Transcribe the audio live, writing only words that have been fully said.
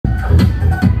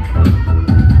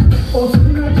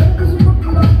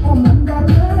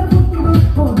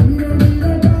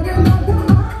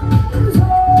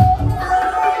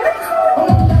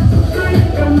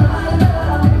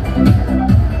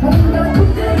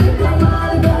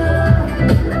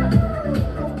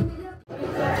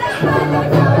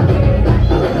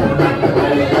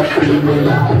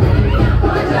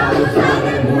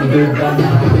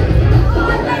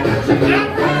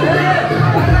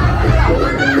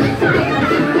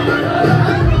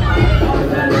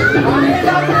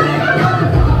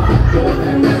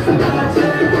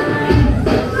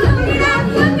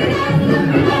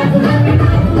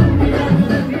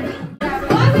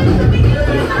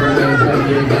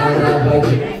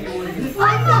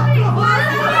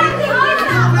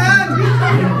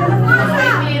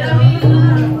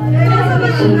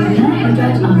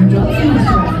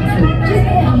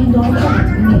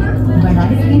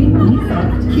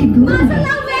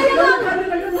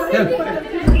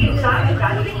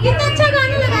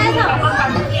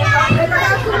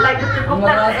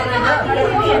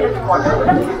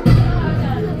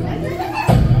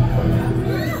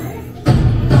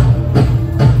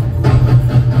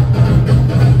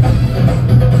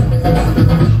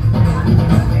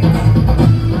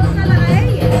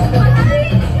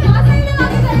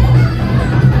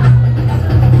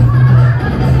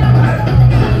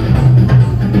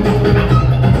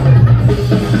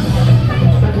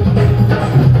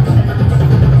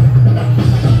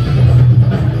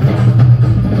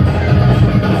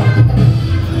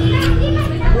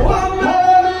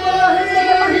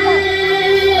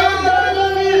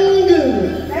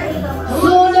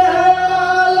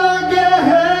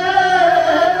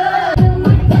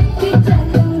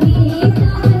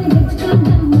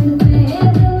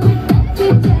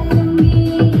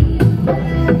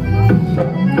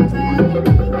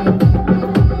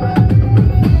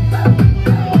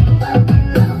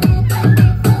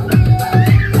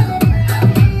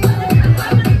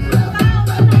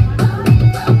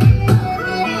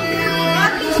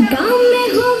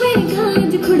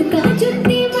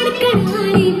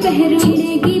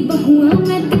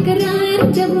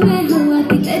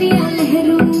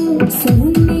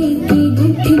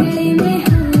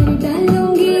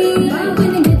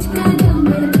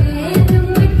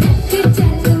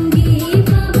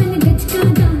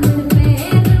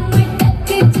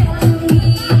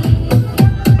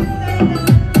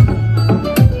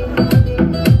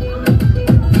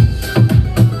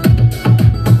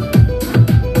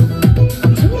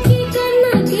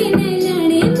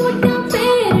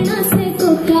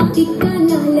टिक्का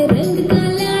लाल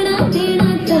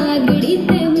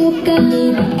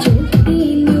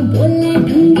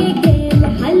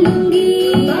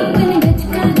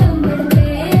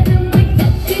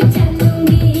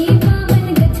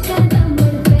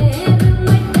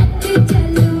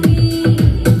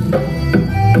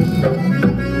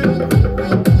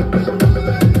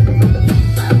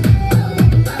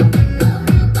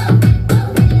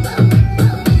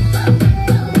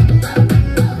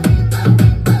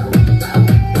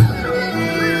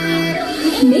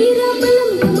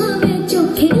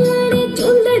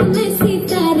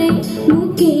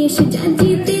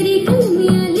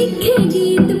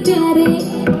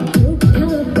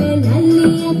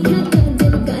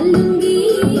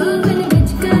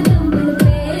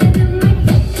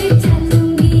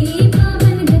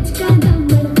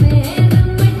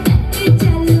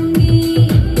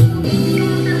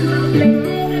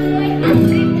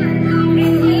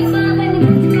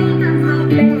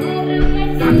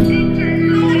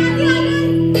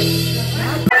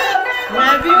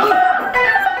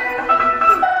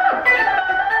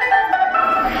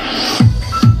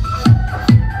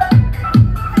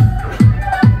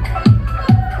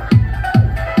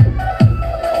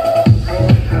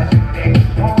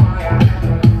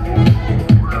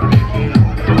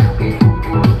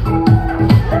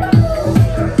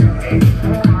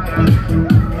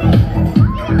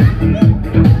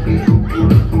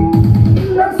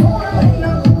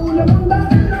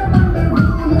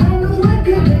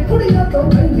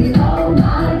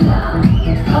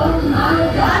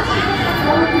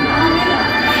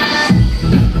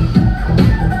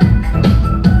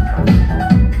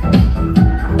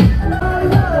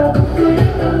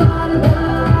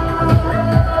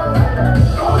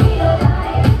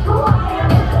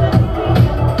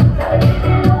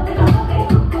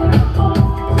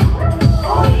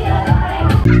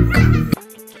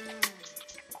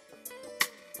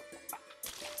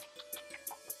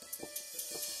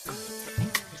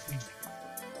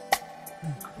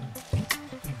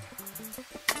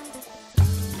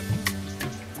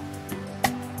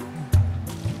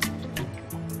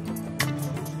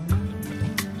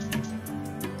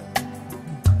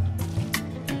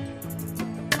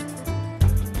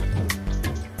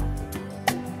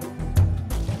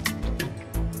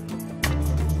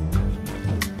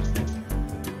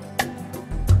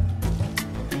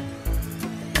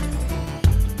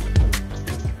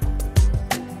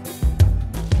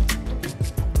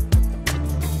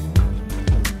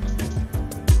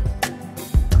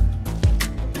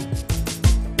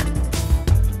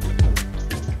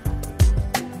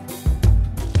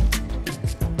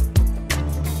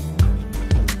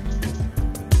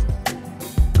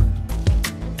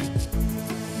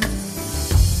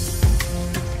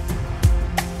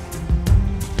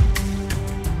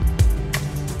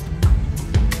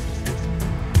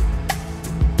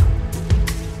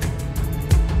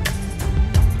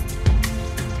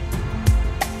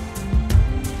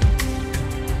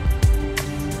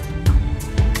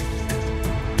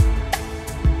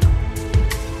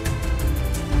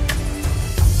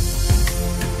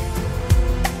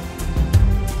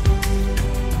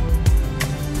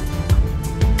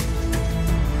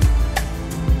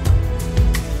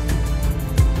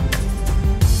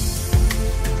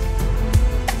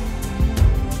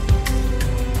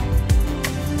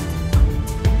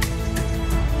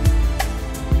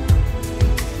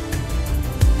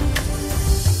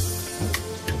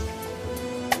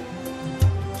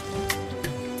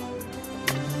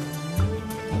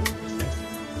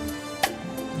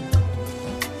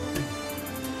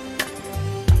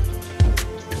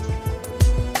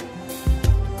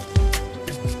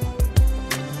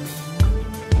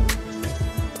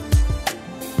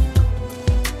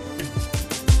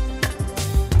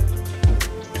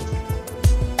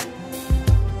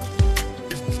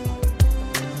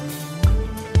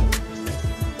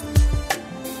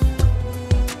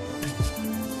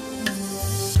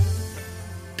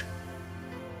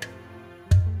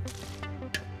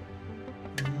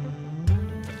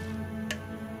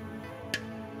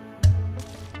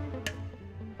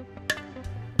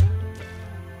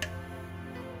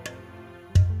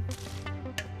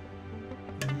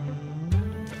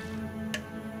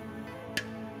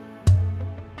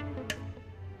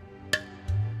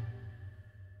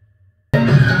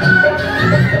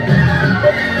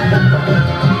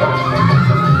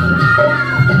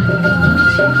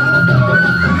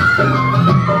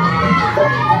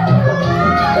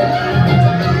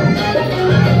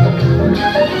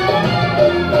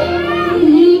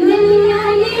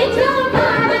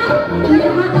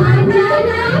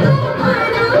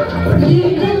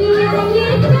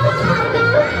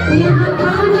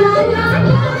लगा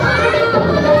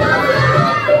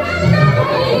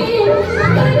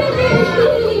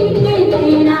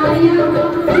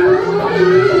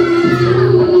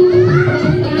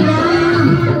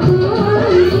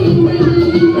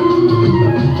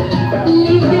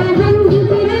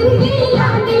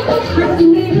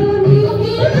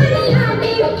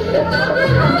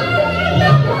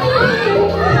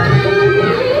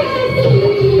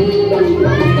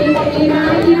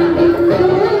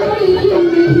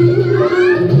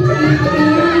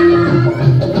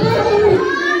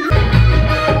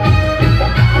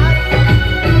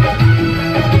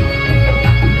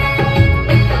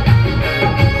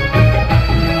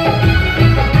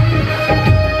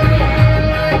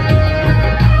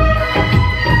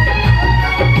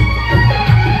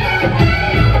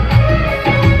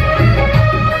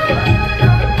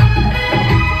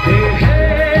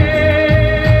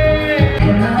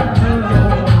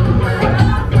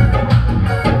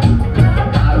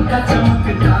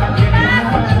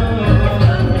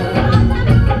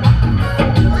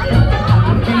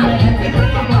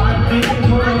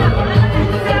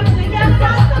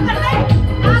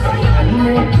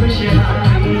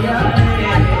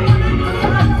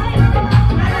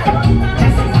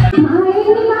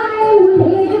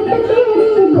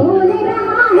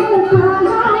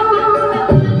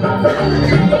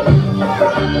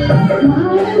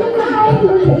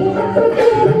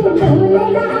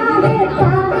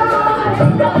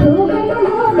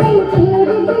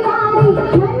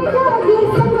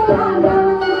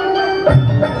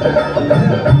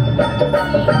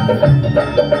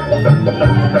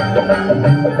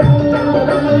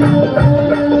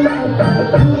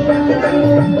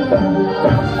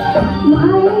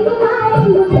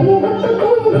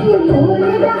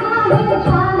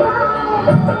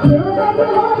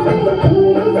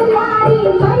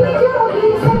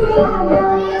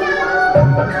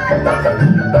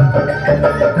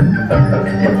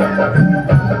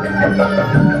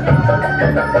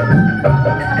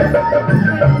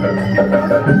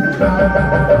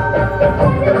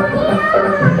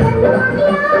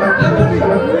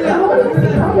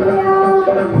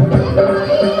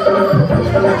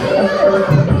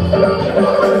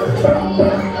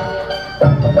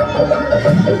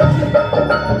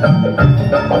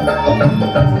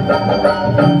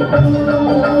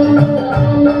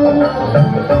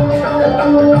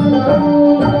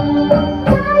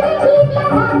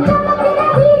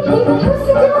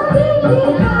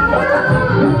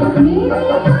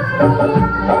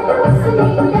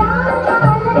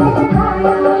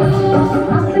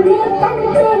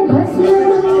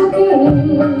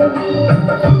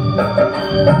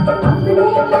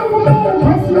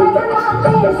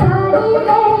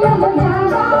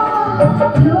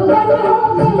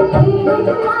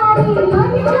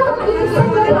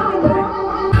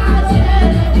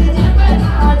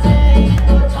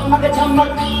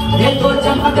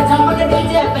मुझे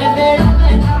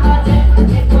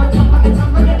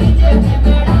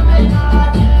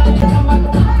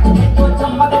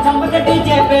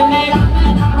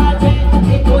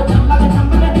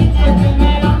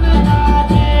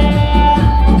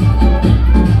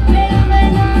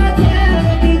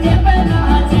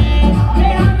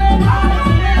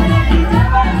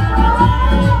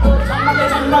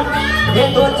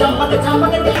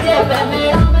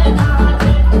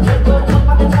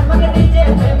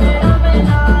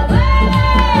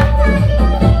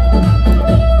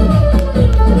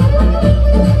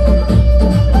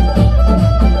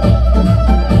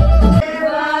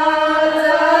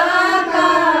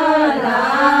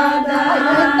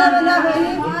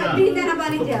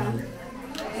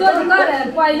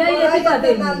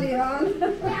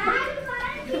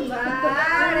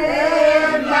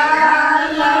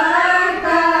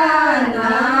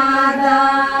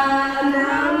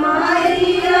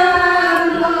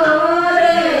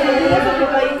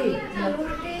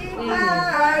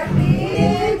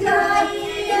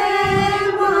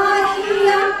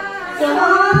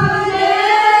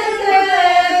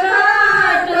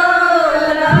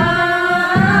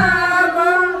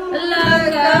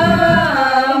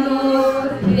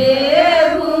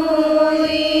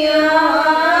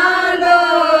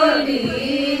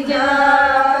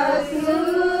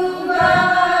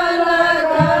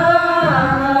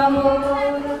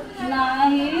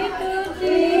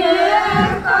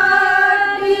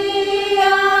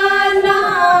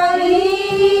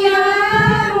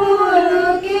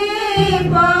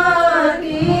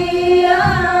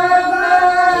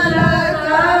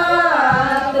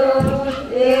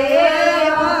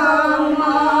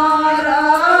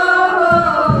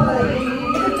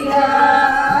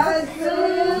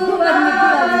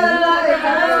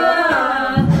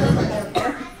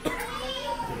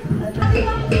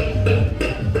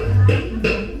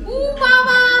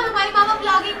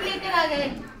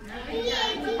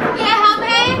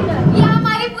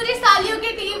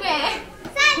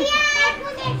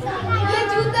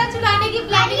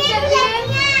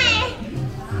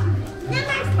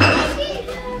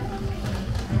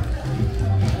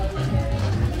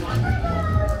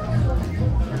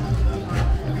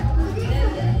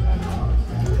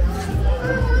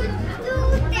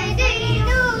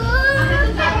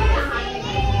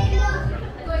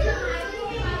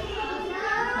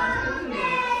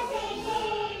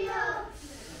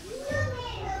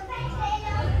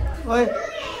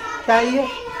चाहिए।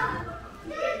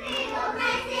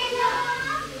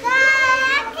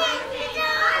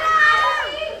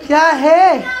 क्या है?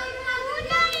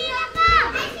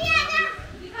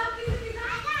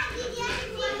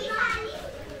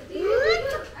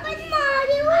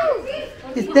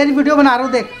 इस तेरी वीडियो बना रहा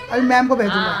हूँ, देख अभी मैम को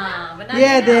भेजूंगा।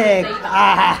 ये देख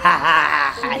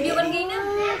वीडियो बन गई ना।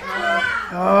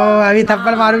 ओ अभी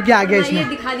थप्पड़ मारू क्या आगे इसमें। ये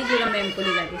दिखा दीजिएगा मैम को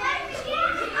ले जाके।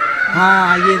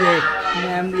 हाँ ये देख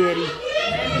मैम ये रही।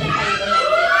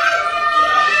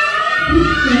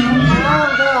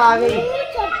 आ गई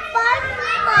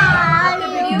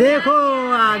देखो,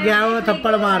 आ गया वो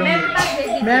थप्पड़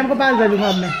मारूंगी। मैम को पास भेजूंगा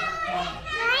अब मैं।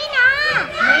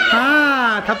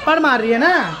 हाँ थप्पड़ मार रही है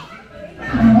ना।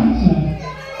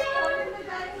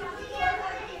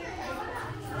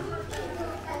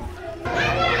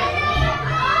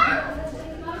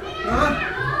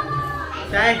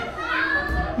 चाय?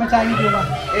 मैं चाय नहीं पीऊँगा।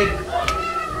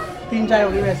 3 चाय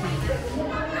होगी वैसे।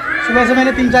 सुबह से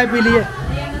मैंने 3 चाय पी ली है,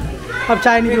 अब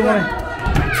चाय नहीं पीऊँगा मैं।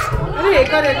 अरे एक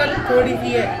थोड़ी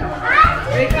सी है।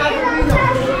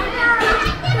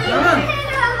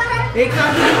 एक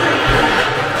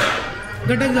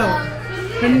गटक जाओ,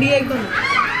 ठंडी है एकदम।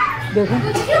 देखो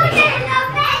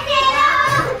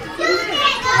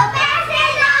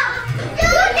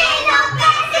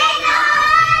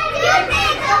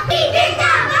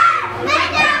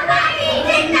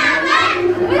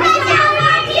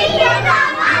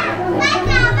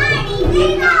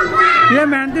ये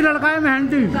मेहनती लड़का है,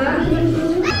 मेहनती।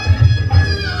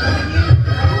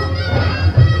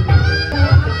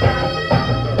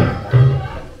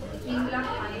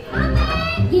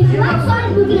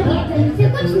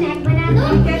 कुछ स्नैक बना दो।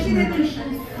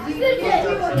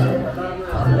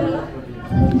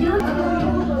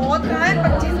 बहुत कहा है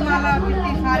 25 माला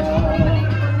 55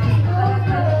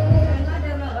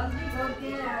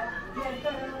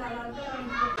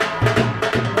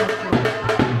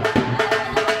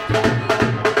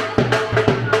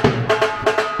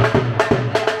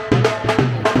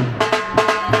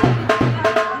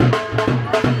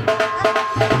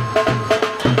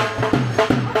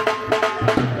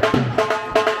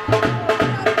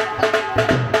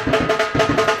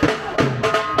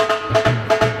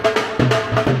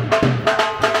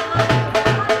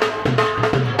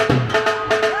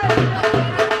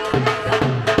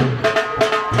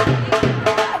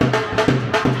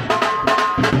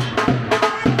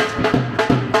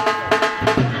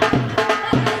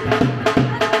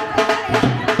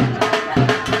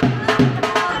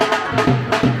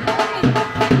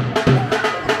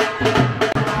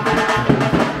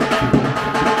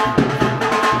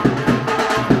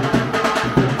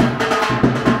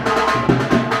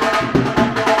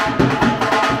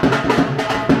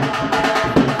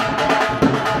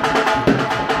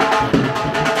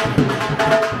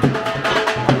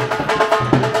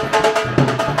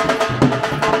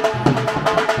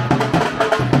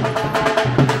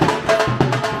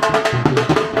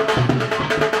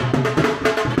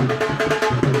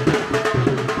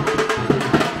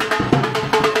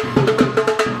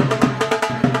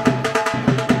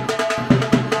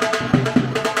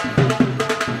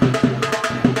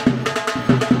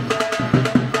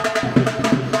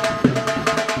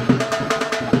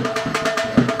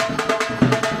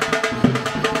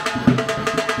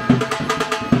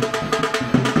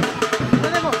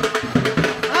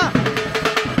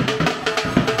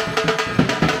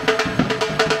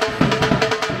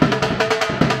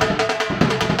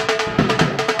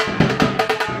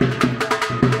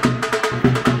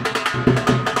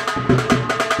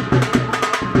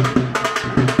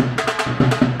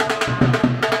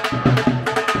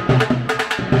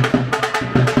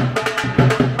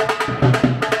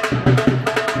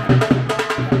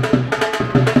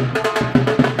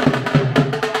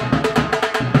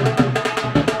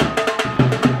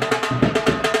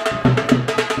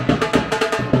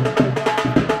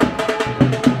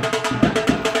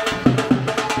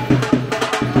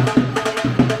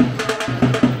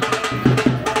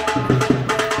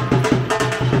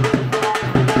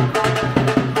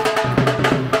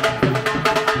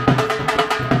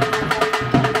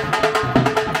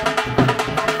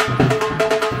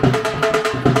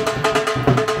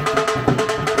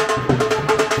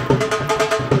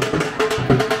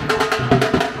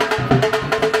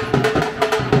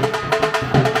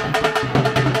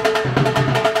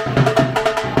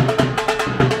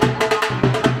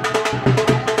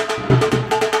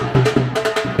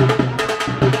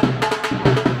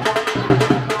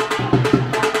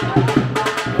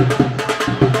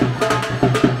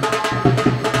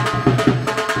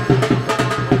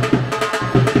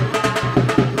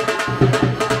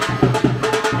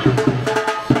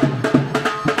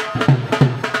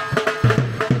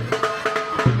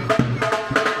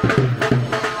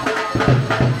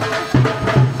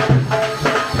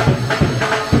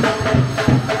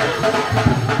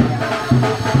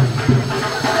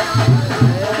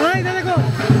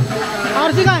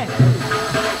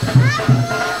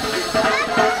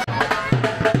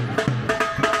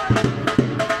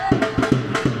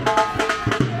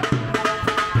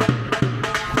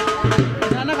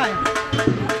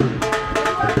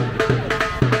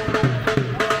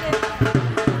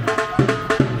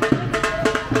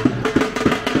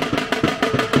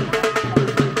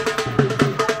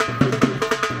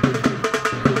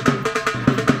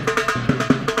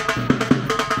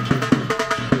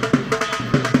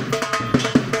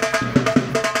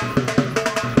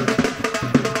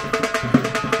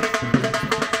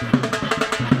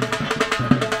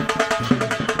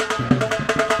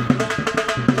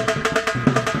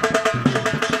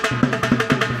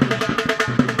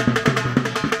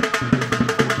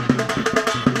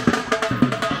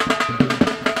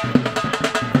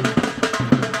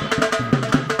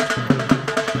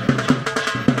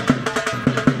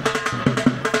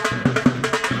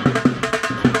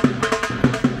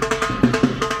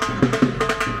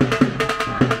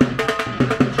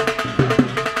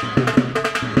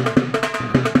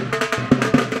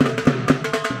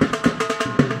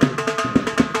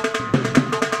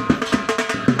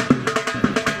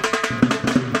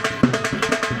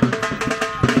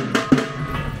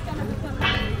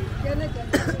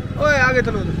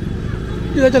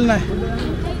 किधर चलना है?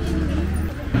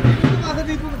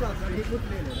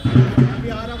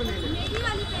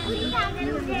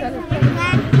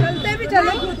 चलते भी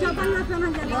चलो,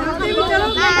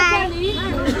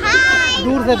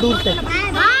 दूर से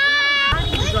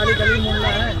वाली गली मोहल्ला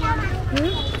है।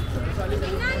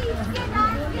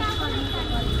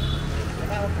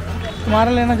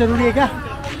 तुम्हारा लेना जरूरी है क्या?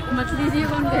 मछली जी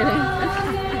कौन कह रहे हैं?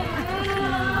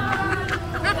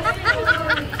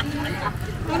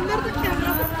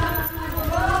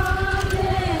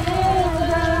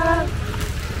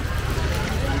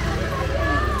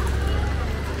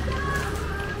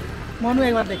 मोनू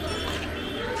एक बार देख।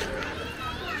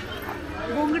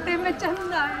 घूंघटे में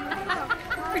चंदा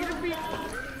फिर भी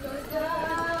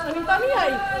अनिता नहीं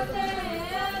आई।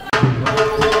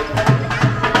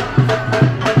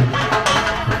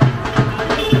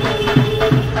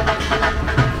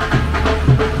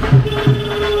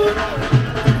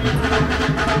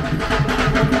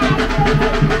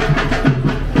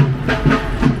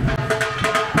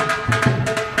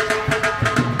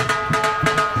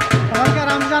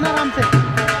 आराम से।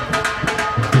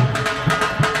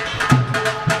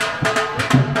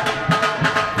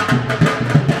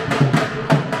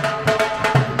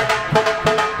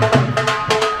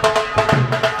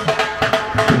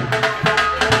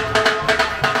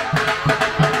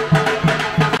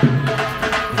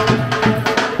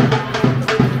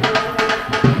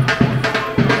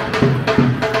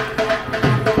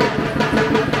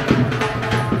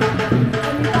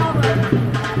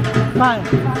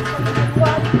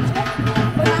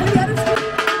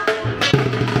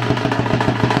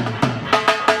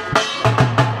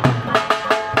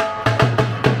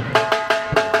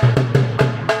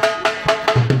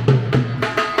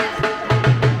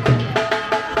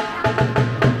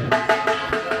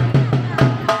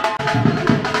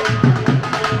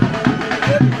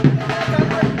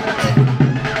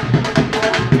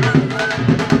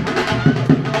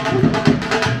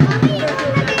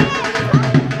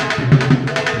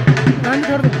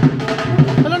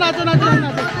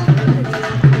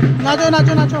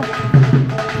 नाचो नाचो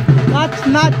नाच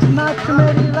नाच नाच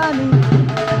मेरी रानी।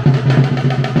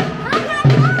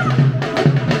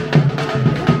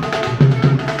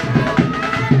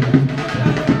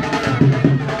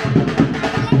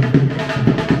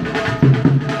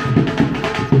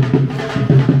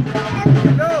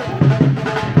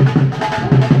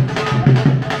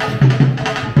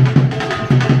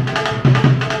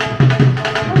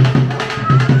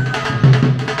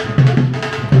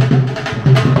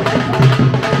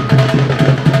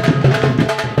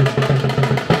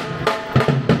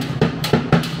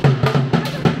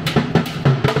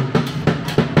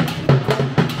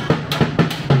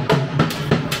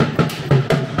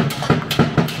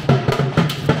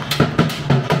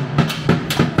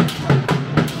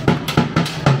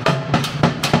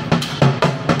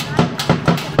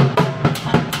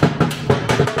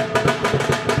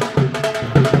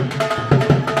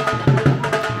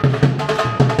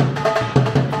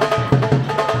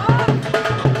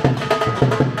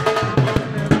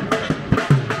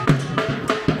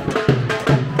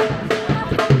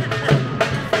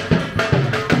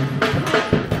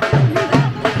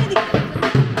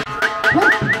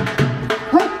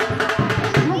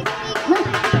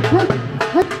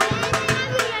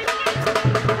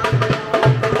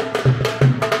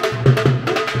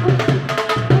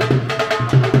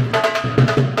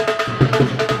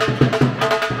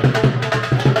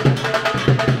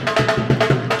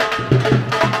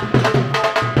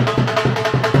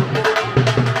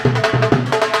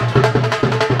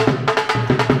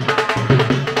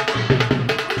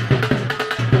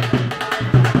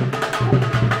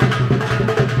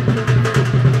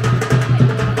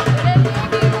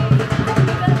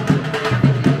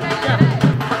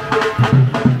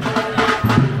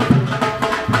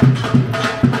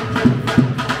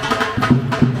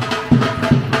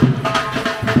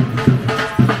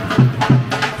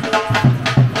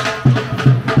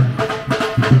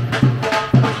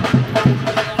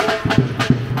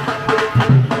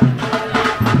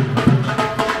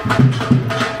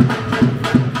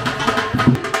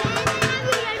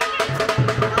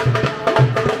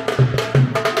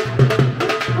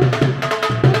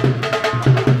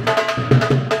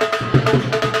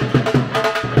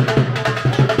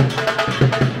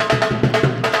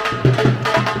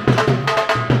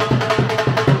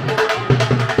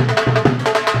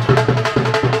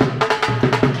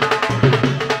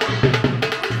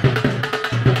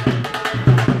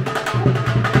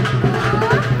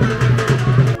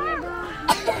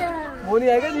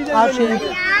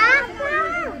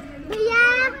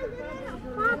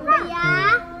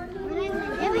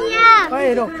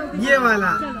 लो ये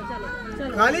वाला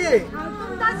खाली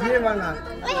ये वाला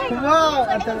वाह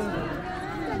अच्छा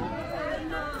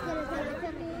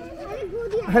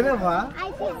अरे वाह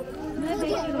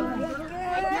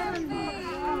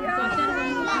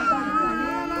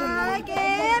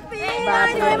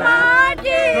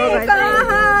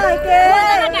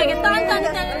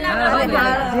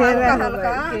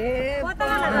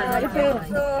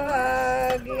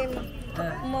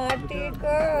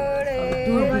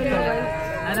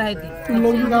तुम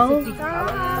लोग भी गाओ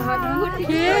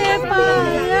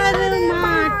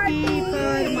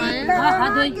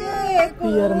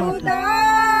पियर माटी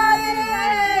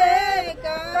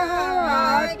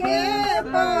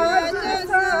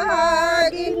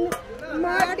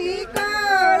माटी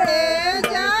काले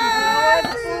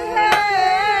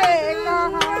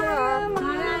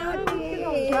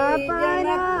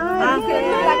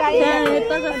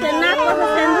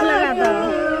लगा दो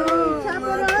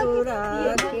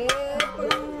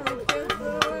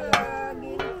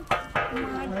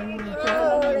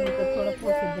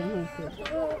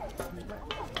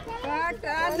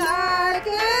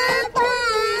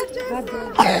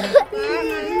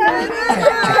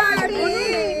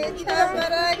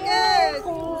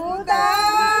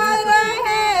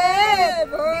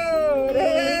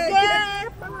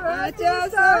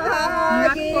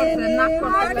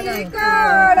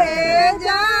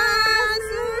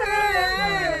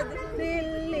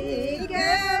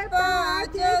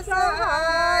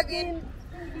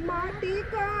माटी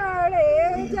काले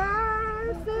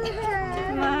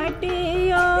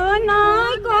माटियो ना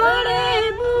करे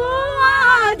बुआ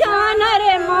जान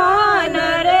रे मन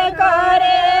रे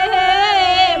करे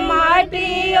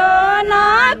माटियो ना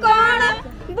कोण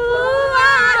बुआ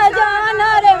जान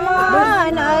रे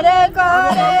मन रे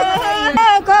करे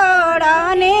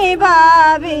कोड़ानी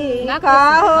भाभी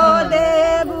काहो दे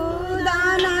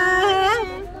बुदान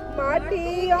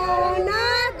माटियो ना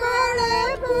करे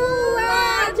बुआ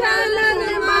जान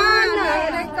रे मन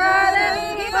रे करे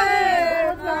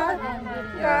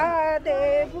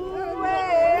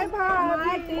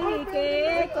भाटी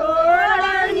के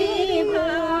कोड़ानी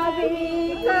भाभी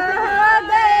कहा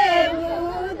दे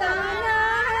बुदाना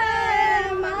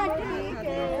माटी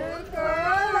के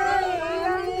कोड़ानी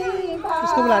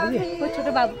किसको बुला रही है वो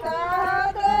छोटे बाबू का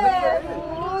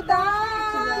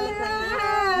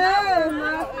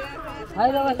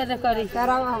हाय रोवा से करी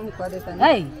करावा हम करे तन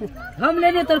हाय हम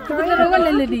लेने तो खुद रोवा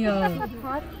ले लेनी हो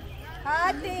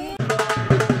हाथी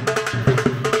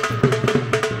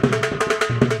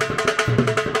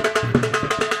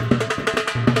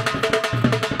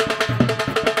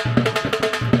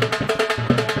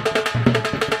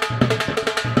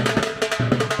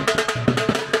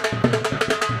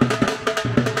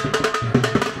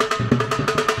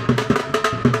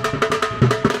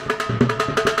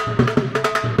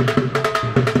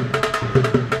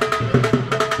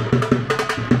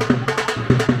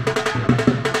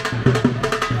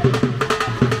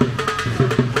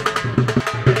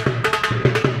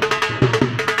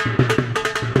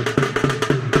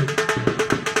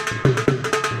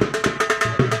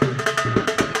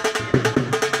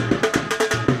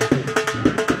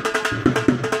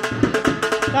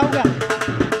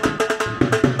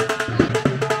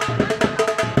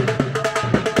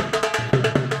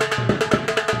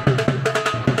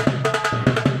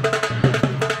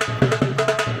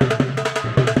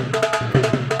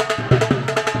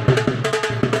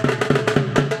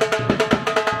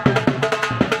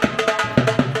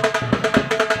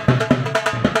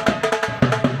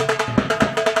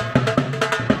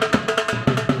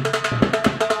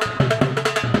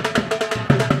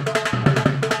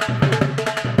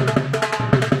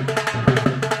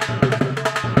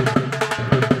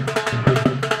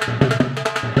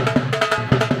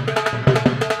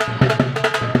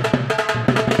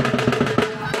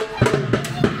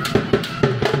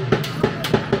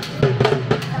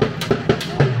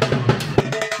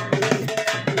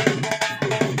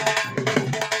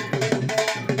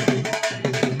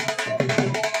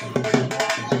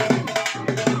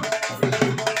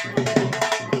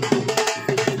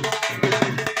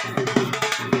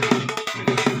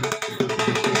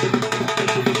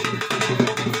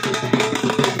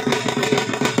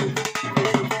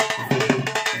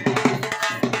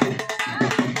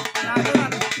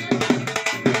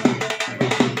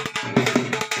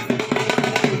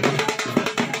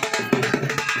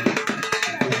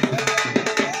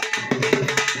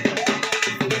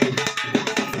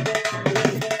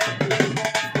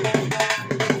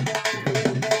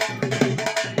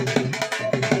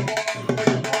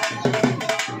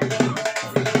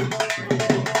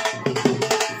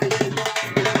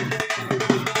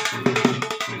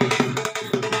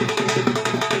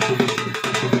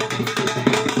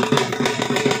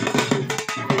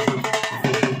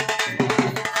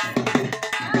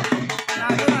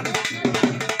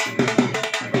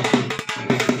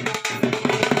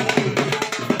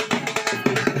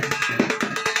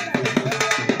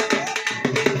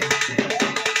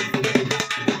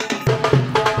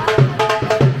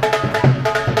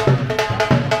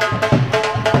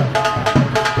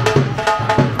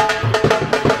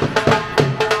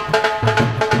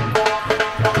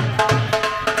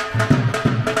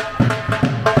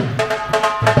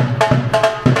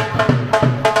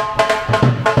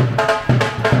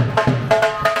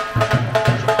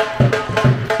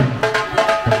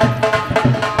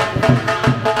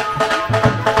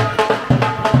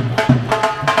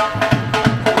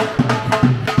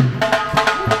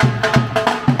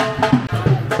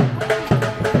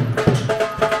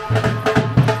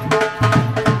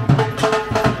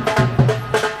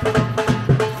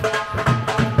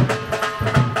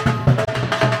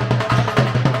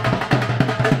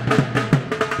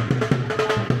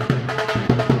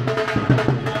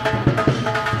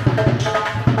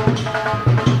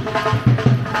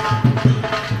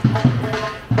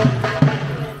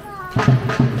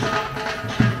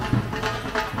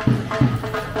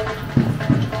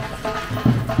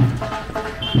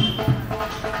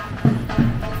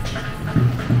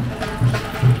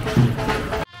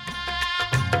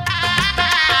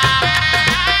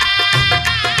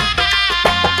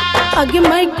अग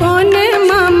मैं कोने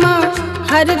मामा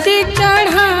हरदी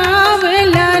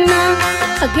चढ़ावेला ना।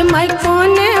 अग मैं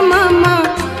कोने मामा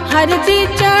हरदी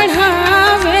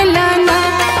चढ़ावेला ना।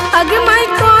 अग मैं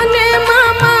कोने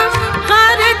मामा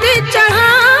हरदी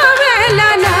चढ़ावेला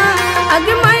ना। अग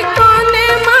मैं कोने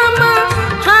मामा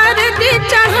हरदी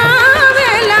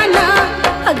चढ़ावेला ना।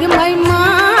 अग मैं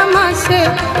मामा से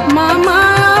मामा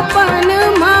अपन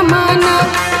मामा ना।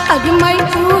 अग मैं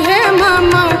तूहे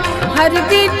मामा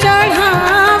हरदी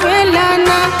चढ़ावेला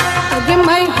ना। अग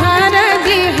मैं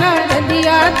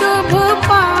हरदिया दुभ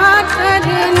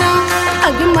पाथरना।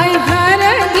 अग मैं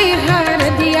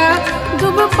हरदिया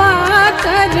दुभ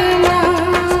पाथरना।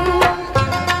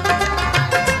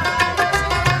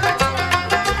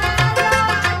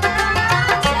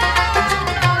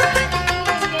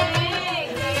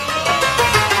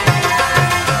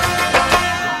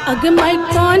 अग मैं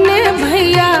कोने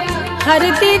भैया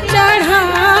हरदी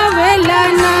चढ़ावेला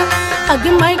ना। अग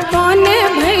मैं कोने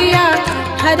भैया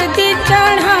हरदी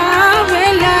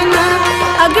चढ़ावेला ना।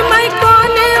 अग मैं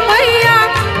कोने भैया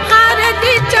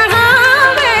हरदी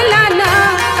चढ़ावेला ना।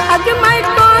 अग मैं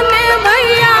कोने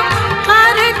भैया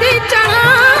हरदी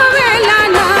चढ़ावेला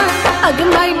ना। अग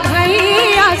मैं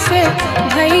भैया से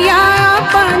भैया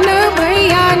अपन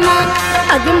भैया ना।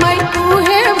 अग मैं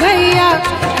तूहे भैया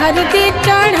हरदी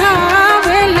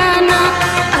चढ़ावेला ना।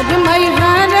 अग मैं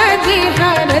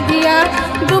हरदिया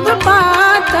दुभ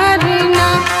पाथरना।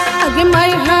 अग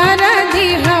मैं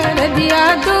हरदिया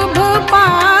दुभ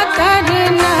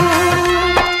पाथरना।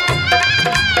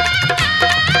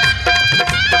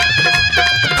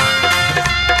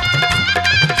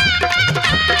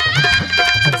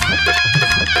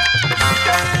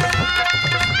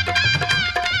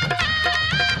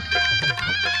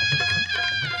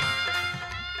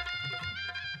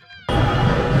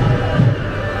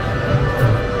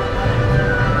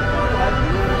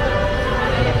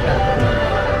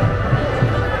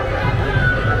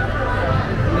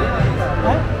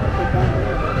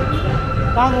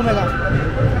 कहाँ घूमेगा?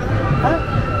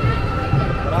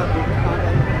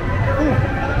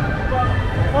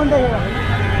 कौन देखेगा?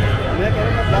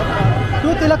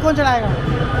 क्यों तिलक कौन चढ़ाएगा?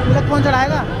 तिलक कौन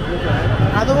चढ़ाएगा?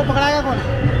 हाथों को पकड़ाएगा कौन?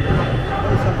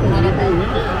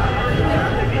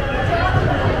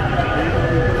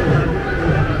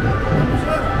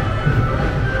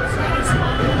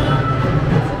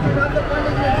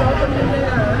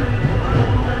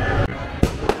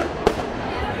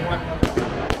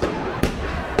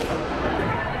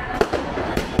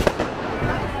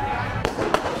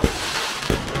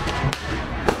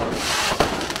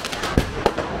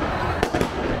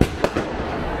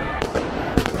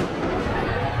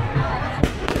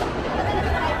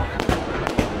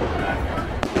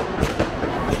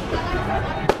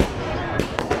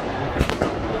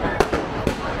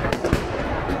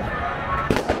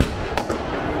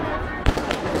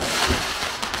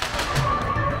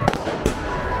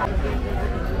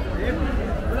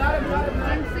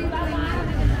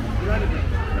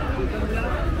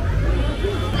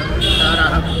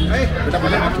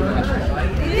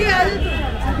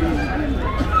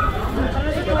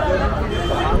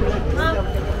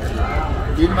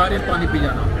 तीन बार पानी पी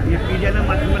जाना। ये पी जाना,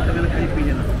 मत पी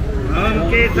जाना। ओम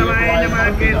केशवाय नमः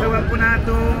केशव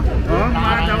पुनातो। ओम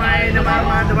माधवाय नमः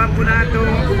माधव पुनातो।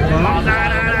 ओम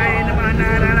नारायणाय नमः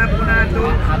नारायण पुनातो।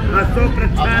 हस्तो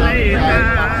प्रक्षालयेत।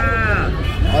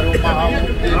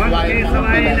 ओम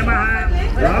केशवाय नमः।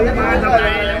 ओम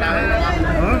माधवाय नमः।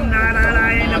 ओम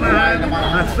नारायणाय नमः।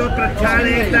 हस्तो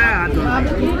प्रक्षालयेत।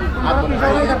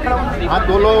 हाथ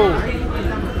धो लो।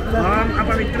 ओम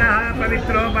अपवित्रः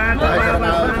पवित्रो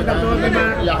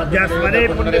जस्वरे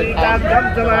पुण्डरीकाक्षं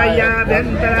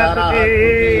सवायाभ्यन्तराकृते।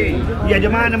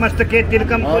 यजमान मस्तके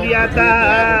तिलकं कुर्यात्।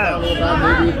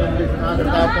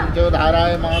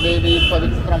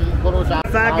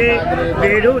 सागे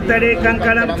वेणुतरे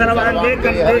कंकणं सर्वांगे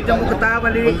कंठे च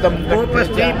मुक्तावली।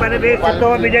 गोपस्थी परवेशितो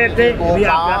विजयते।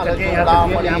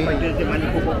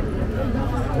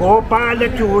 गोपाल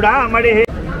चूड़ामणि।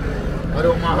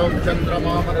 हरोमहं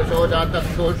चंद्रमा मनसो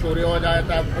जातस्तु सूर्यो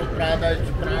जायत पुत्रादश्च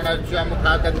प्राणश्च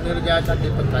मुखादग्निर्जात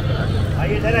दीपक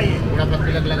आइए इधर आइए। पूरा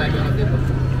पत्ती लगाएंगे हम दीपक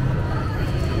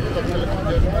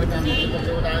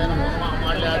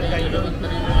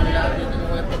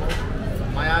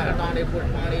माया हटाने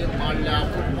पुष्पाणि माल्या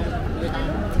पुष्पं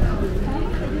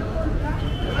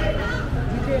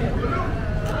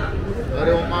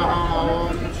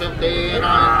हरोमहं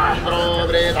शब्देनान्द्रो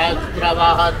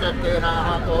वृधास्त्रवः शब्देनः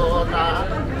तोता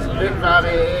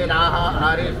विप्रवेदाः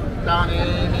हरिस्तानि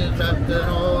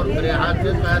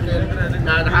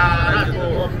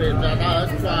शब्दनोर्बृहस्पतिर्दधारकोऽपि सदा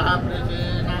स्वः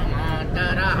प्रसेन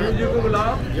मातरः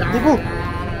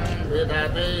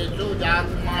वेदातेषु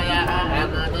जात्मायाः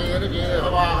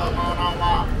अग्निर्जेहवा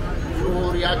मनोरमा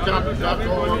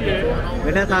सूर्यचन्द्रसो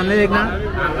बेटा सामने देखना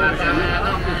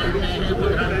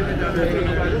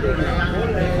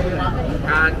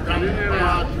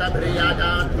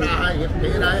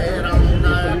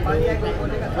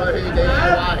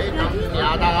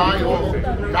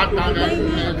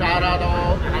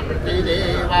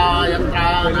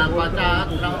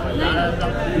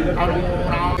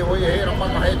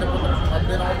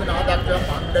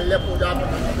मांडल्य पूजा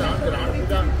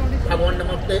भगवान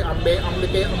नमस्ते अम्बे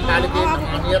अम्बिके अम्बालिके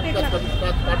नमान्यत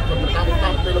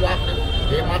तत्पत्रतां पिलवाग्नि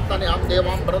हे माता ने हम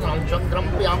देवां प्रदां शंकरं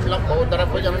प्यां लंबोदर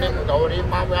भजनने गौरी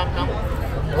मां व्याप्तं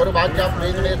गौरवाच्या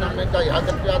प्रेगणे सम्यक्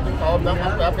यागत्या तु काव्यां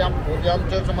व्याप्यां पूजां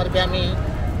च समर्पयामि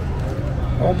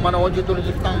ओम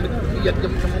मनोजितुर्जितां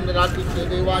यज्ञं समुद्राति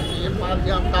देवाची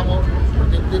पाद्यां कामो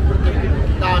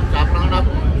प्रतिष्ठिता चाप्राणार्थ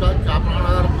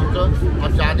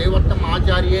और चादेवत्तम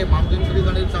आचार्य मामदिन श्री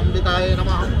गणेश अम्बिकाय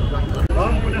नमः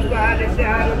ओम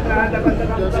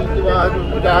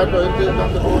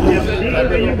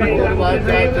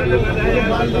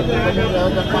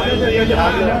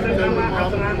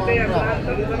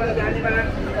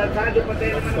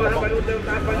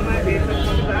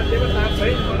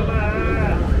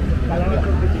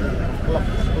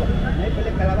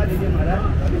कलावा दीजिए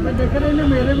महाराज मैं देख रहे हैं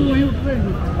मेरे भी वही उठ रहे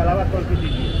हैं कलावा तोड़ के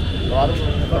दीजिए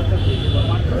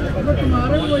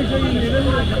तुम्हारे भी वैसे ही मेरे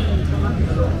भी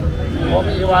ओम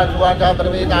युवाचा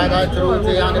प्रवेदाय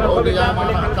श्रुते यानि भोगियामः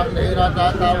तम्भेरा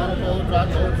तातावनो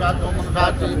चातो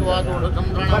मनसाचि द्वादोष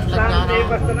संग्रहणं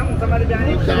लज्ञानं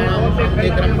समर्पयामि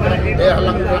विक्रम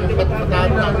देहलंकरं पत्पतां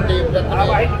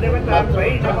देवदत्ते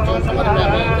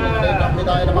समर्पयामि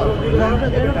संविदाय नमः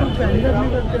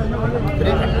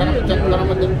श्रीखण्डनं चन्दनं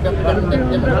दिव्यं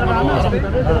गण्डित्यं मनोहरं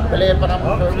कले परं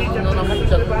चन्दनं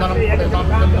चन्दनं पदसां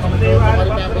चन्दनं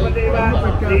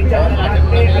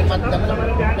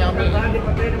समर्पयामि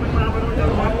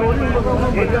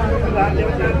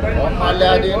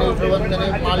माल्यादीनि सुवन्दने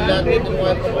माल्यादीनि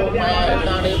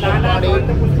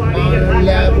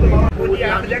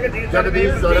मायानि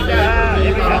जगदीश्वर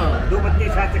धूपत्ती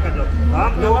साथ कर दो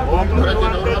हम दो ओम थोड़ा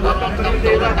सा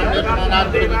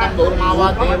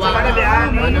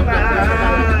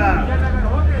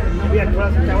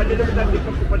चावल दे दो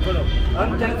ऊपर छोड़ो हम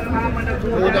चंद्रमा मंडल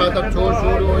पूजा तक छोड़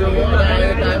सूर्यो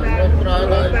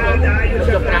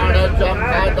प्राण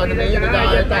चमका तन्मे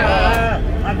जायता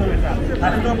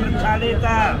हरितो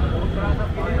प्रक्षालिता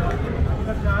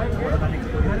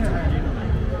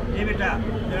ये बेटा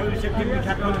तेरा शक्ति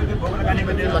मीठा करो तो भोग लगाने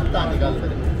बदले लगता निकाल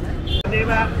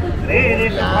देवा रे रे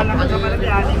कालम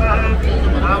समर्पयामि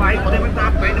भावाय देवता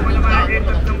पैन मनवा एक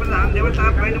संप्रदान देवता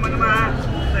पैन मनवा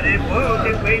सरे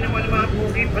भोति पैन मनवा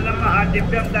पूगी फलम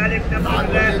महादिव्यम दारिक्तम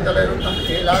तलेरुतम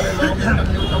खेलाले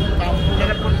लोकम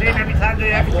जल पुत्रेण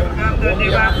विसादया विचक्रम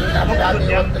देवा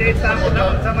मुक्त्यं ते सामुदं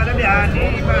समर्पयामि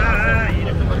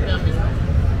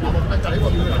हम अपना चाहिए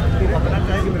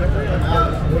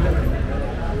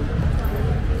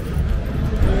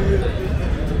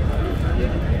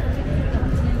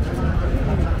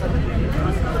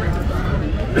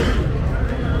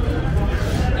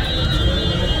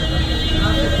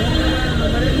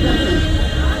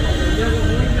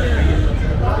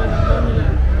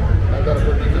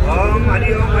ओम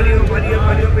हरिओम हरिओम हरिओम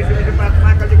हरिओम विष्णु विष्णु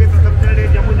प्रार्थना करके तो सब चढ़े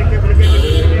जम्मू देखे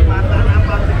बिलके माता नाम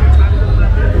पात्र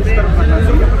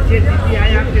के दीदी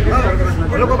आया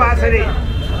लोगों बासरे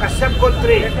कश्यप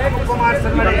गोत्रे कुमार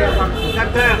समरे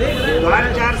तथा द्वार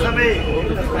चार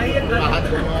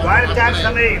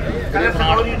समय कलश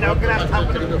गौरी नवग्रह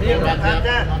स्थापन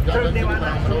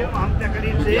देवाना हम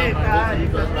तकलीफ से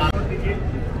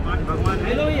भगवान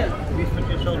विश्व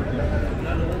के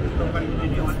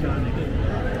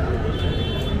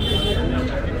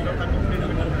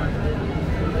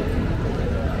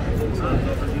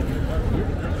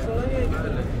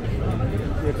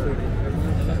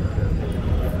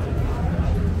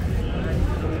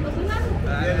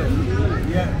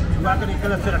 100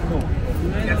 कलश से रखो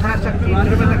यथाशक्ति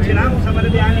दक्षिणां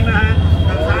समर्पयामि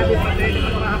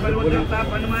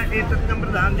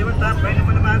प्रधान देवता पैन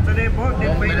मनवा सरे भोति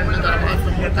पैन मनवा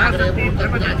यथाशक्ति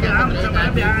दक्षिणां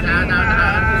समर्पयामि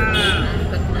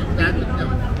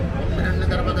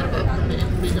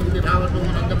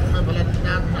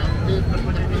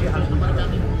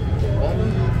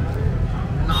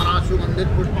मंदिर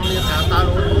पुष्पाणि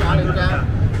सातालोकमानिका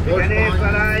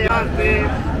गणेशरायास्ते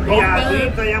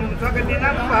यासीतयं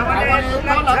स्वगतिनं भवने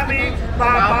लक्ष्मी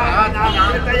पापानां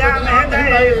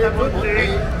मेहदे सपुत्रे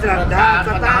श्रद्धा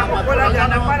सता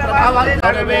मुकुलजन परभावते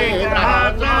सर्वे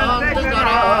ग्रहाचान्ते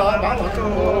भवतु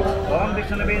ओम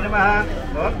विष्णुवे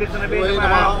नमः ओम विष्णुवे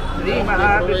नमः श्री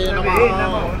महाविष्णुवे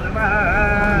नमो नमः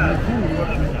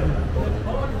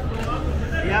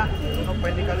भैया दोनों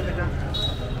पैर निकालो बेटा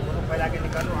दोनों पैर आगे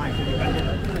निकालो हाँ ऐसे निकाल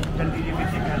देना जल्दी जी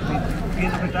पीछे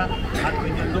फिर बेटा हाथ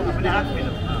में जल दो अपने हाथ में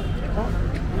लो देखो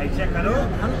ऐसे करो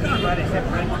एक बार ऐसे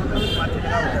माथे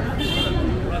लगाओ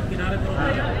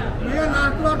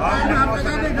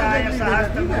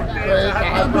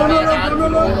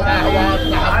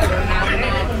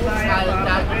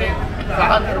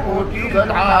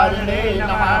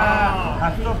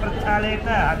हस्तों प्रक्षालित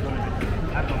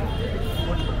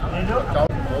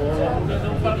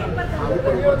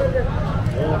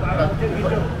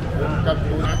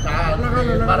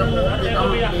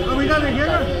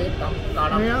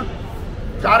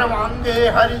चारवांगे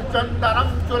हरिचंदनम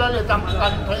चुललितम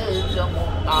कंठे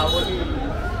चमुक्तावली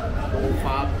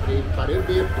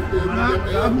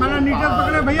माला नीचे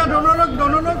पकड़े भैया दोनों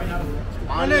लोग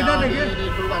पहले इधर देखिए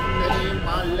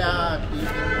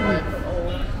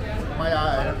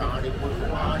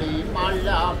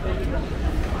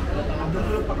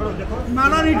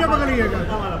माला नीचे पकड़िएगा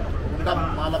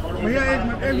भैया एक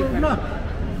मिनट ना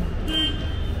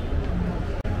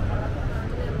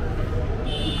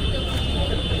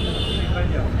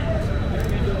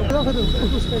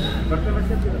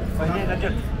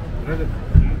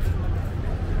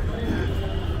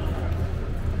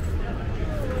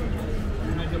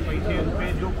जो पैसे रुपए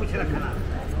जो कुछ रखना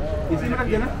इसी में रख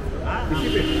देना इसी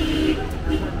पे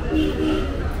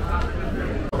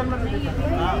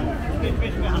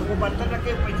इसमें हमको बर्तन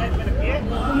रखे पैसा इसमें रखिए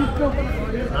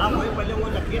हाँ वही पहले वो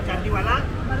रखिए चांदी वाला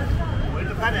वही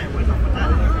तो खा रहे हैं वही तो पता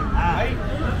है हाँ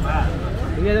हाँ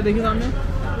देखिए सामने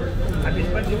अब इस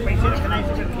पर जो पैसे रखना है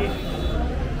इसे रखिए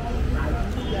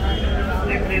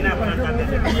देख लेना अपना चाहते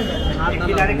थे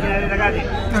किनारे किनारे लगा दे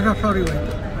अच्छा सॉरी भाई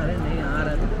अरे नहीं आ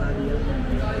रहा तो बता दिया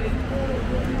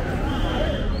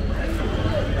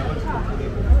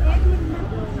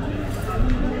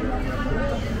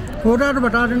फोटा तो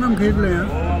बता देना हम खरीद ले हैं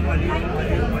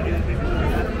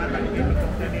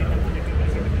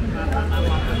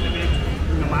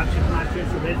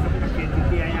सुबह सबका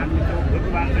खेती आए आदमी को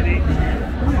भगवान करे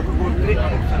हमको गोत्री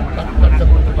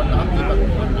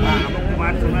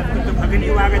कुमार समाज तो भगनी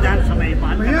वागदान समय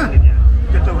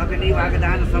तो भगनी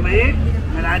वागदान समय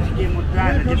राजकीय मुद्रा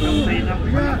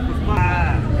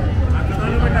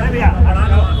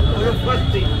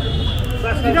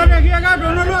इधर देखिएगा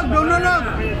दोनों लोग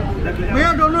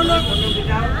भैया दोनों लोग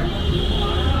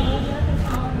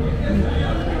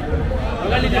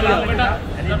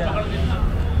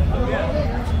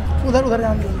उधर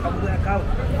जान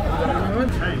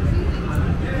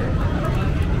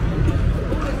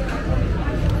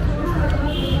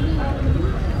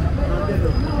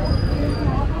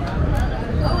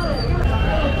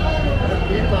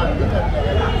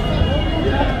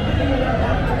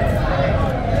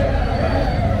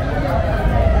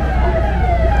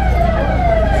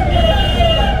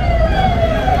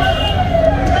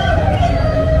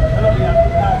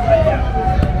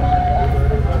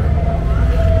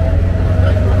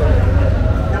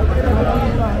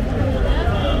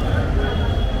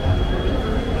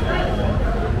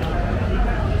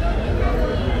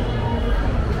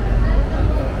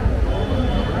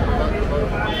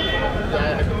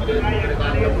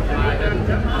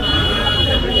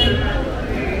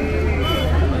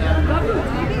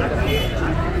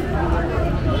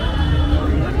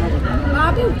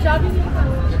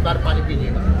पानी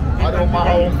पीजिएगा और ओम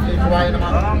शिवाय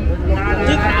नमः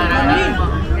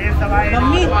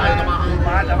मम्मी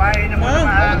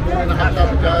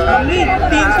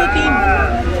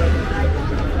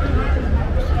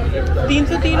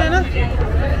 303 है ना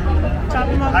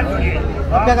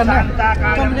अब क्या करना है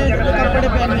कपड़े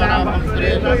पहनने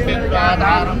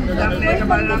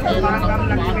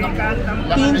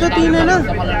 303 है ना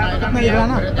कितना लिख रहा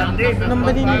ना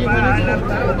नंबर ही नहीं लिखा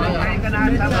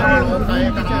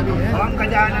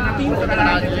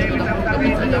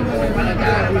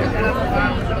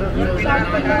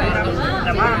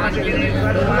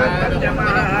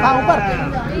हाँ ऊपर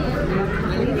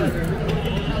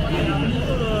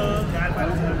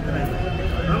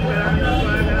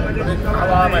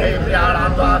हवामहे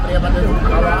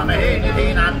हवामहे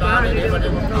निधीनान्त्वा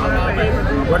हवामहे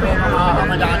वटो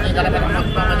ममाहम जाति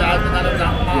कलपरमस्त्वम जाति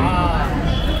कलब्रह्मः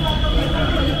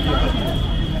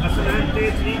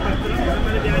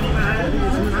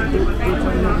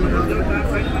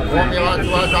ओम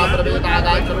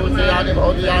यवास्वासाप्रवेदागाचरूसे आदि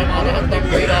भौदियाय मादहत्तं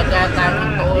भैराचा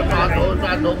कामन्तो साधो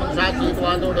साधो मनसा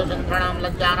चीत्वा दोषं प्रणाम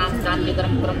लज्जानां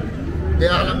शान्तिकरं परं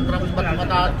देहालंक्रम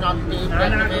पद्मता शांति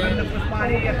प्रज्ञे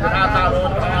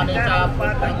रातारोधानि च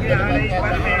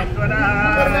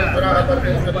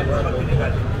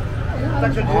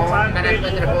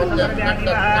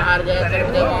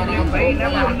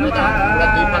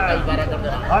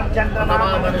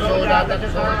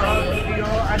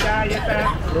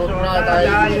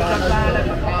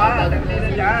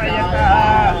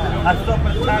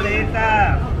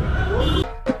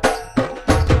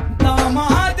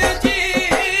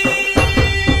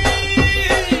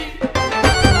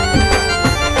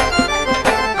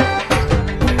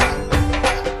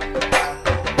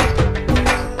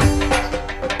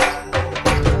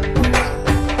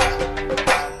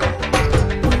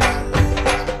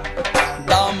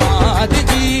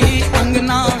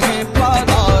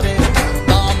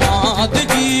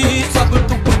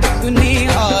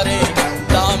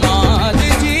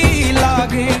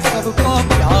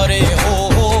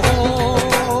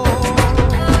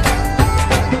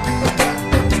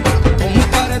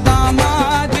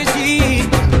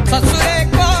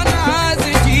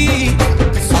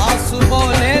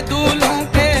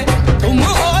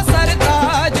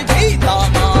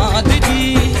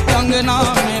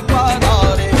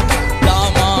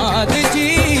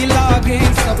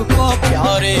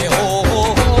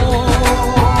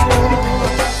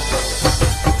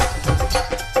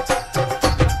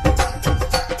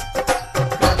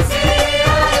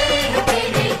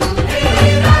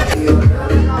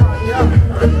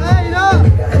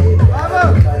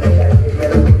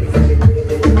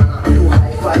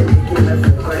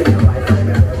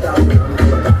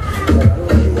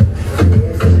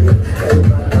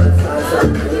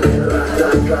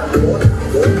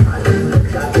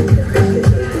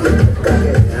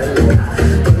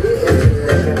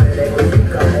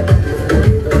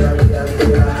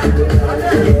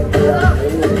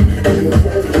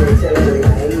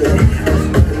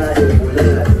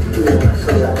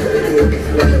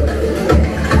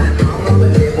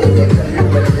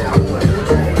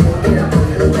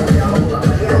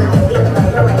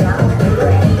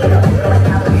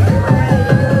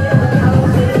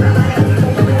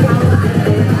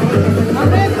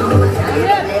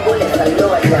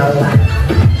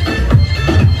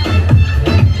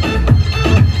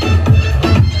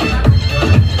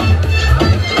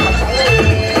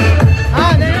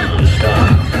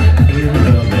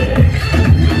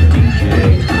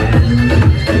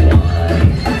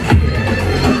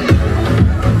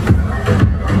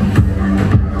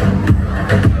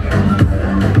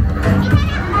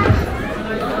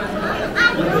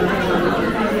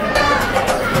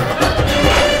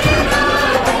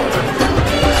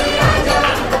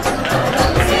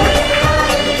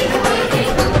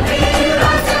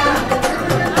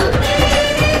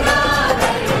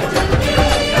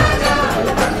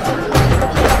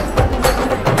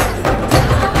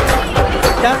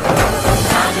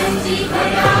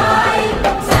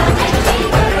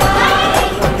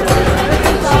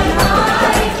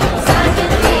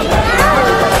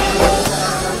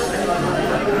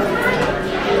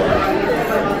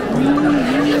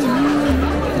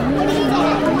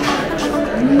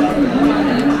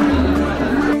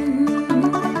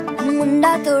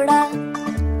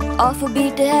ऑफ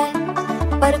बीट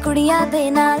है पर कुड़ियां दे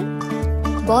नाल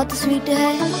बहुत स्वीट है।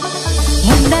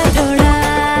 मुंडा जोड़ा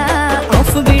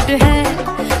ऑफ बीट है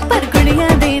पर कुड़ियां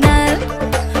दे नाल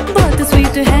बहुत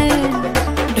स्वीट है।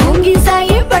 ढोंगी सा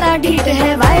ये बड़ा ढीठ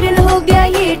है, वायरल हो गया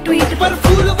ये ट्वीट पर।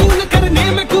 फूल वूल करने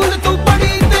में कूल तू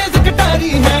बड़ी तेज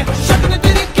कटारी है। शक्ल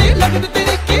तेरी की लगन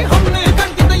तेरी की हमने कर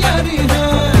दी तैयारी है।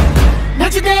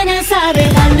 नचते ने सारे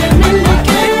रल मिल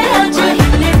के आज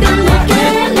हिले डुल के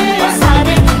ले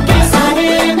सारे के सारे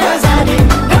नजारे।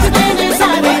 नचते ने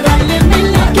सारे रल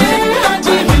मिल के आज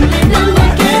हिले डुल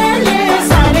के ले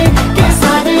सारे के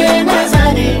सारे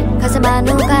नजारे।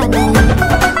 खसबानों का नहीं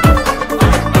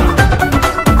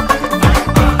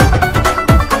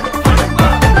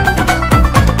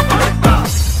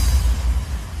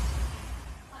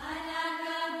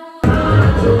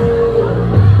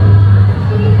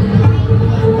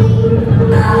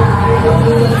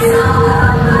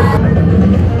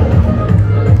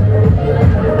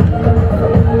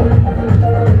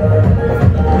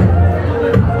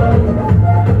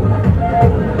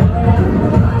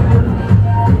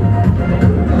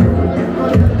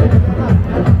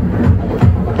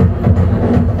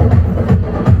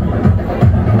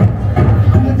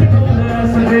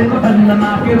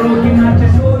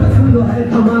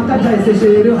जैसे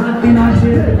शेर हाथी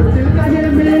नाचे। दिल का ये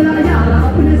मेला यार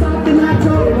अपने साथ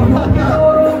नाचो।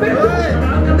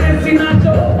 देसी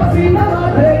नाचो पसीना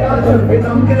आएगा जब के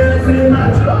दम के ऐसे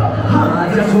नाचो। हाँ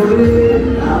जब बोले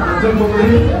हाँ जब बोले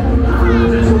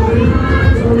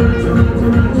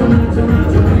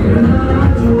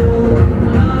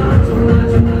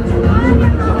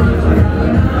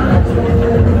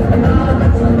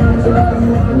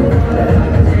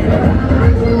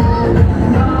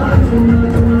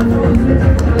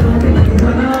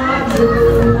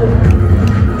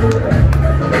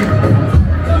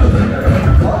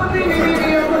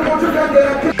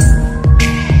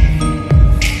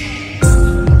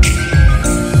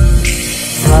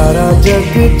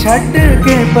जग छड़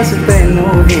के बस तैनू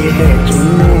ही है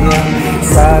चुनिया,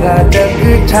 सारा जग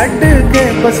छड़ के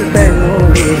बस तैनू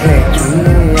ही है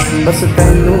चुनिया, बस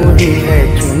तैनू ही है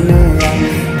चुनिया,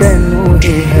 तैनू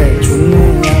ही है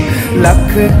चुनिया।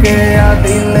 लख के आ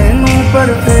दिल नू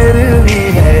पर फिर भी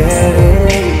है रे,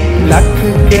 लख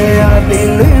के आ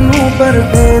दिल नू पर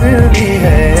फिर भी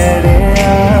है रे।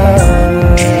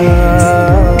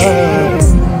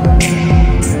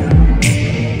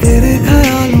 तेरे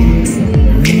ख्यालों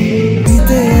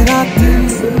बीते रातें,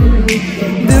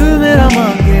 दिल मेरा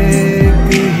मांगे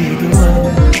एक ही दुआ,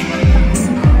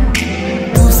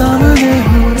 तू सामने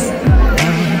हो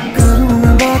करूँ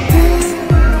मैं बातें,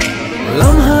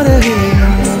 लम्हा रहेगा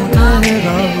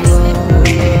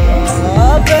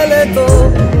पहले तो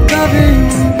कभी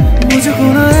मुझको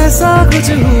ना ऐसा कुछ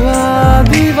हुआ,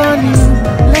 दीवानी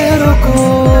लहरों को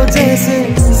जैसे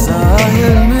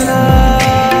साहिल मिला।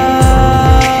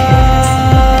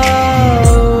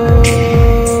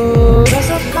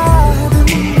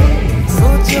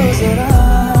 सोचो जरा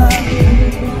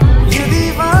ये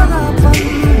दीवानापन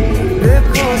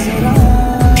देखो जरा,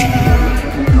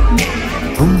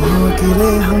 तुम हो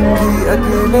अकेले हम भी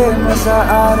अकेले, मजा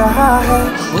आ रहा है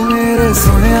वो मेरे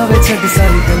सोनिया वे छड़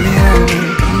सारी गलियां में,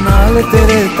 नाल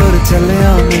तेरे तुर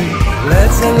चलिया में, ले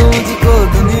चलो मुझको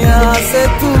दुनिया से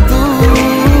तू दूर।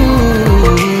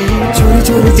 चोरी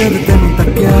चोरी जब तेन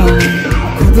तकिया मैं,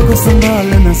 खुद को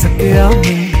संभाल न सकिया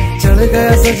मैं, चढ़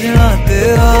गया सजना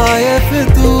तेरा ये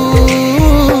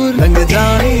फितूर। रंग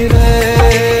जानी रे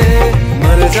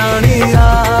मर जानी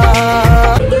यार,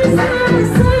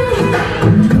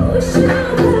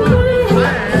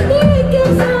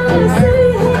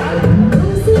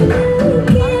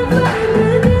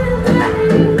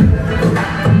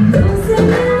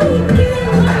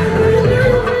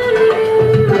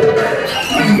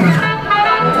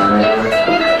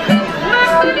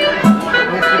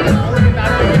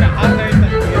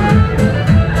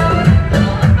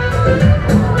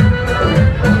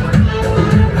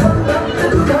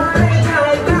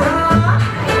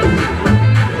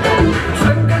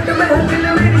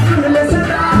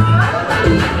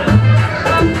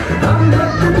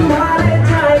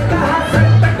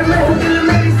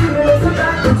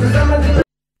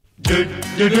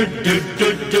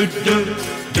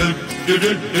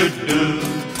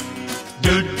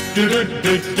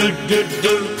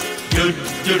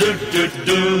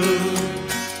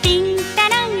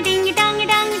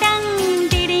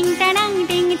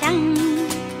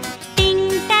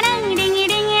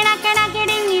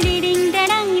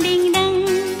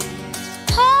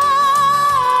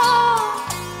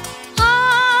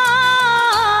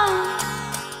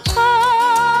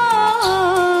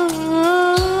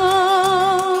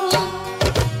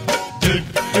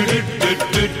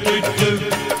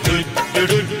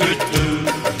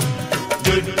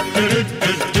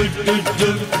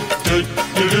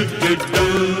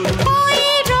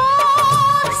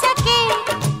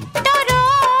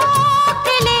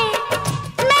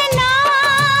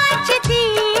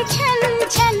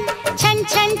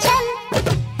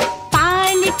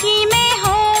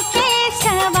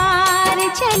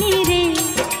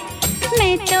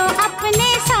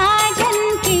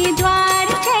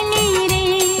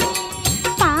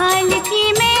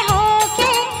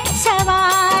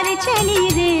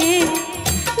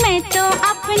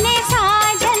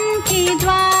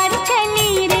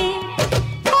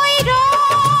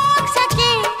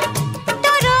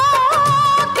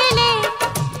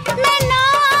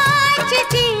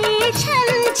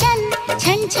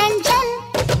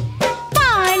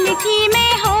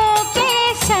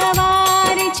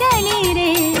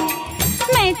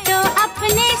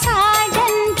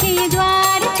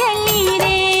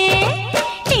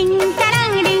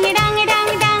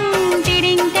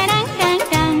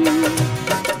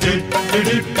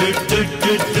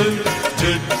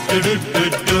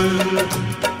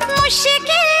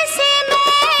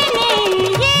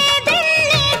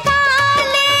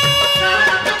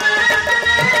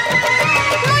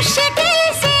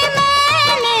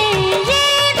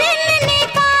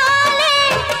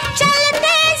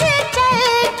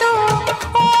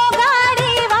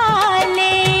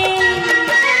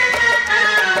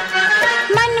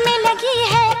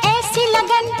 ऐसी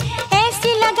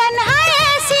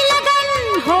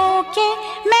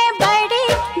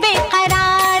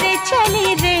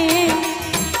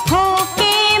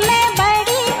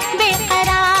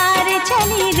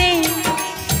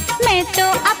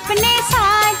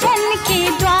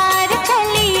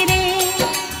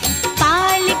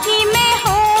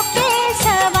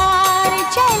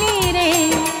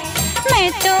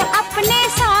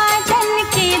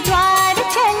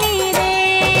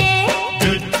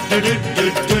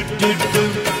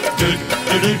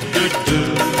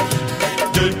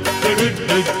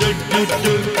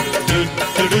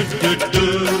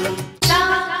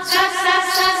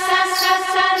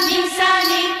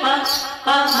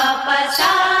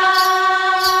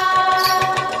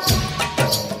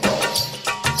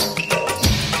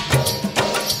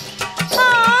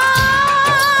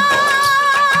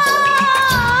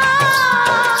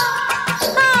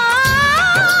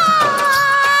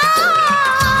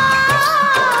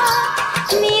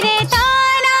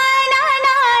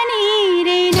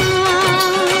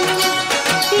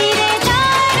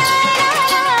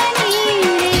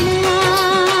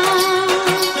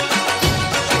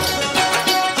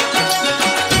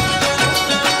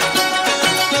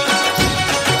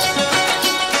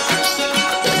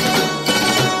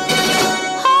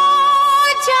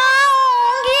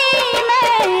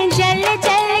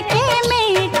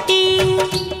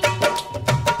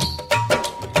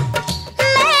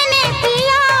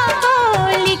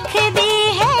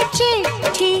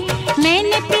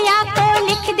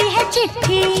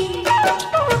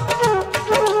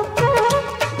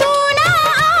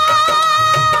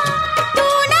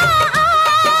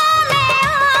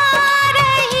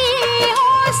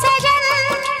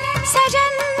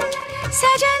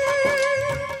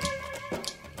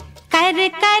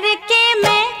कर के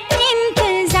मैं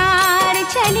इंतजार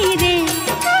चली रे,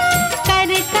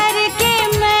 कर के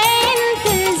मैं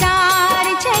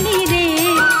इंतजार चली रे,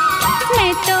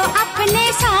 मैं तो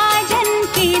अपने साथ